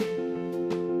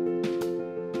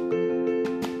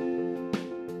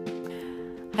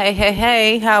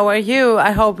Hey, how are you? I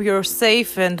hope you're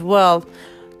safe and well.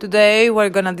 Today we're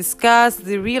gonna discuss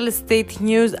the real estate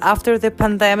news after the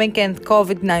pandemic and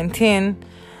COVID-19.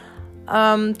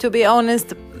 To be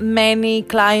honest, many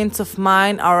clients of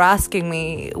mine are asking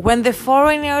me when the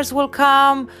foreigners will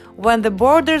come, when the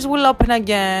borders will open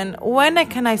again, when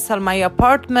can I sell my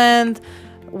apartment,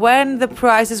 when the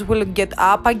prices will get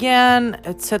up again,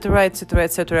 etc., etc.,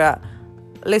 etc.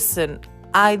 Listen,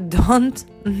 I don't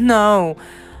know.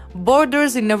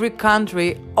 Borders in every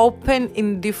country open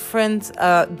in different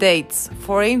dates.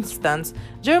 For instance,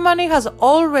 Germany has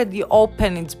already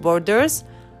opened its borders,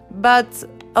 but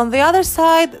on the other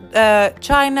side,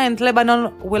 China and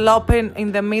Lebanon will open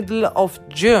in the middle of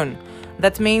June.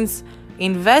 That means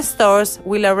investors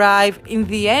will arrive in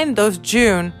the end of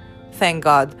June, thank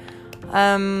God.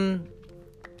 And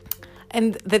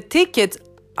the tickets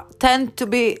tend to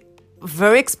be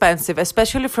very expensive,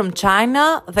 especially from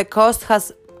China. The cost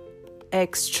has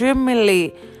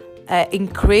extremely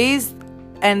increased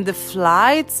and the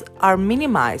flights are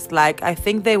minimized. Like, I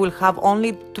think they will have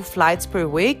only 2 flights per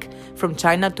week from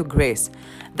China to Greece.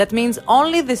 That means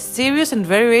only the serious and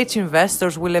very rich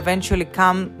investors will eventually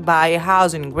come buy a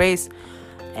house in Greece,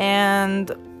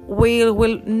 and we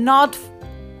will not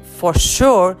for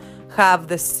sure have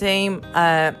the same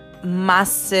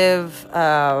massive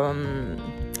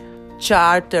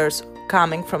charters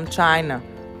coming from China.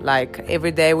 Like,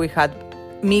 every day we had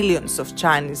millions of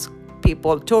Chinese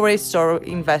people, tourists or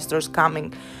investors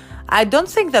coming. I don't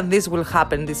think that this will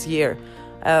happen this year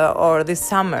or this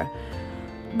summer.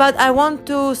 But I want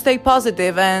to stay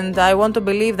positive, and I want to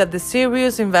believe that the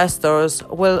serious investors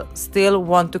will still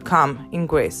want to come in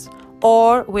Greece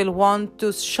or will want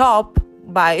to shop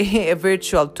by a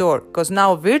virtual tour, because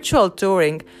now virtual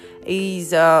touring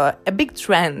is a big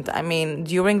trend. I mean,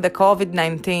 during the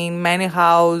COVID-19, many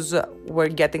houses were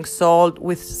getting sold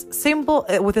with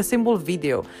a simple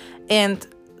video, and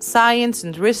science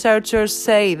and researchers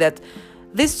say that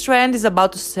this trend is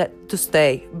about to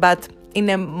stay, but in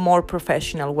a more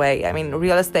professional way. I mean,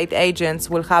 real estate agents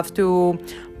will have to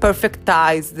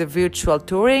perfectize the virtual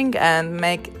touring and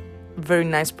make very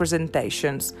nice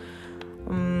presentations.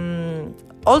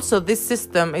 Also, this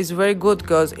system is very good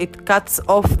because it cuts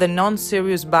off the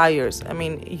non-serious buyers. I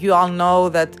mean, you all know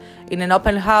that in an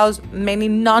open house, many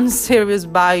non-serious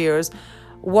buyers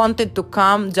wanted to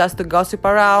come just to gossip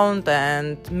around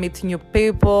and meet new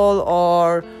people,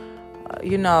 or,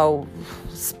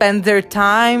 spend their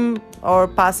time or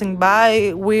passing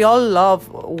by. We all love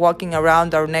walking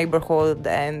around our neighborhood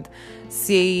and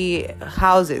see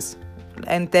houses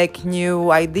and take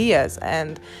new ideas,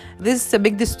 and this is a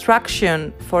big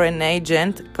distraction for an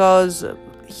agent because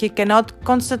he cannot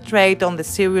concentrate on the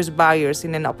serious buyers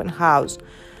in an open house.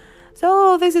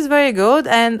 So this is very good,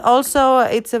 and also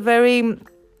it's a very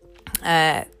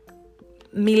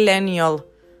millennial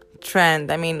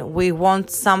trend. I mean, we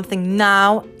want something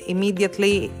now,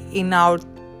 immediately in our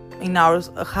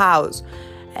house,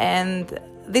 and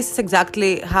this is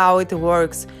exactly how it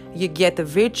works. You get a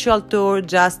virtual tour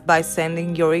just by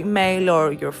sending your email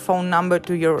or your phone number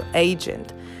to your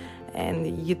agent,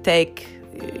 and you take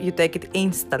it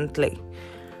instantly.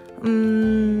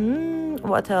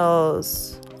 What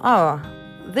else?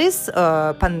 This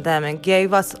pandemic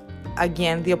gave us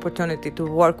again the opportunity to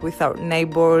work with our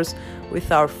neighbors,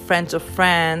 with our friends of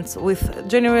friends,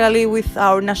 generally with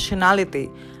our nationality.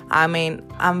 I mean,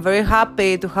 I'm very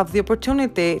happy to have the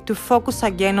opportunity to focus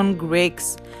again on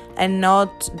Greeks and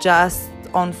not just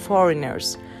on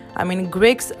foreigners. I mean,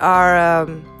 Greeks are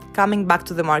coming back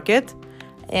to the market,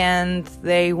 and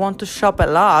they want to shop a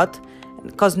lot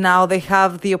because now they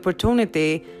have the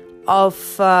opportunity of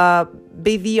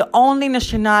be the only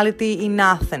nationality in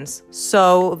Athens.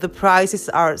 So the prices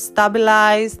are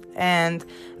stabilized and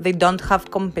they don't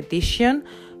have competition.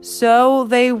 So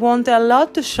they want a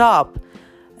lot to shop.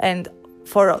 And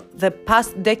for the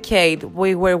past decade,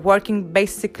 we were working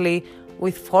basically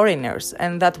with foreigners,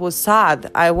 and that was sad.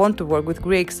 I want to work with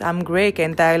Greeks. I'm Greek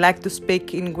and I like to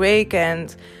speak in Greek,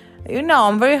 and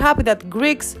I'm very happy that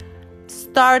Greeks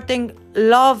starting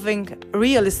loving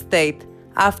real estate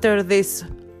after this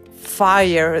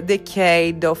fire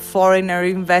decade of foreigner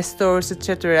investors,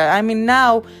 etc. I mean,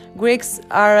 now Greeks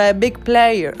are big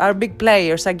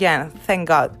players again, thank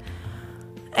God.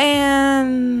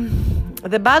 And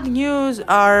the bad news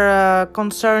are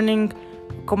concerning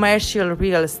commercial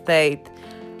real estate.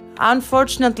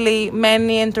 Unfortunately,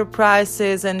 many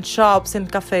enterprises and shops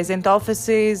and cafes and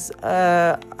offices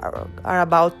are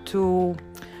about to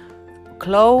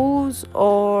close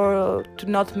or to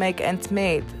not make ends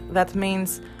meet. That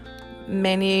means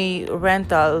many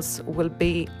rentals will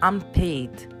be unpaid.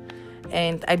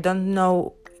 and I don't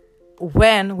know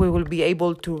when we will be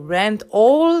able to rent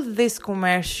all this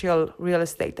commercial real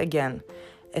estate again,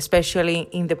 especially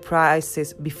in the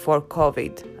prices before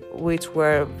COVID, which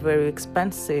were very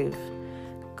expensive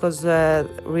because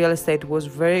real estate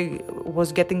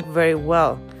was getting very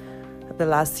well the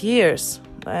last years.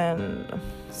 And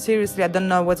seriously, I don't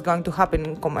know what's going to happen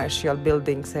in commercial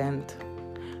buildings and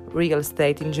real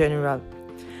estate in general.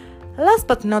 Last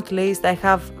but not least, I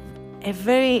have a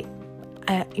very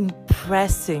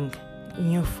impressive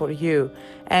news for you,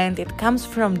 and it comes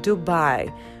from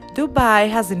Dubai. Dubai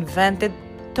has invented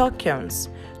tokens.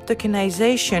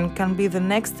 Tokenization can be the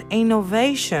next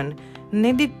innovation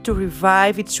needed to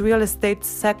revive its real estate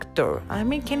sector. I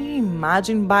mean, can you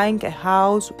imagine buying a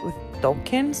house with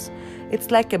tokens?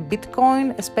 It's like a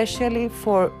Bitcoin, especially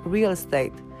for real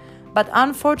estate. But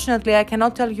unfortunately, I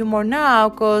cannot tell you more now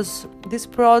because this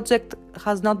project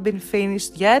has not been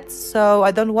finished yet, so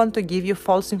I don't want to give you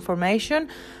false information.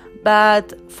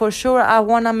 But for sure, I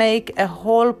want to make a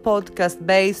whole podcast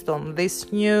based on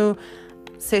this new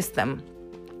system.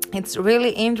 It's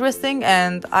really interesting,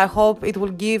 and I hope it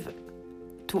will give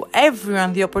to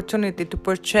everyone the opportunity to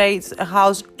purchase a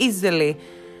house easily.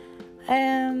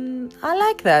 And I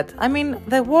like that. I mean,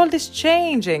 the world is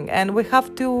changing and we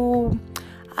have to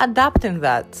adapt in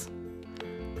that.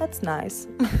 That's nice.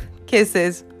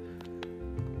 Kisses.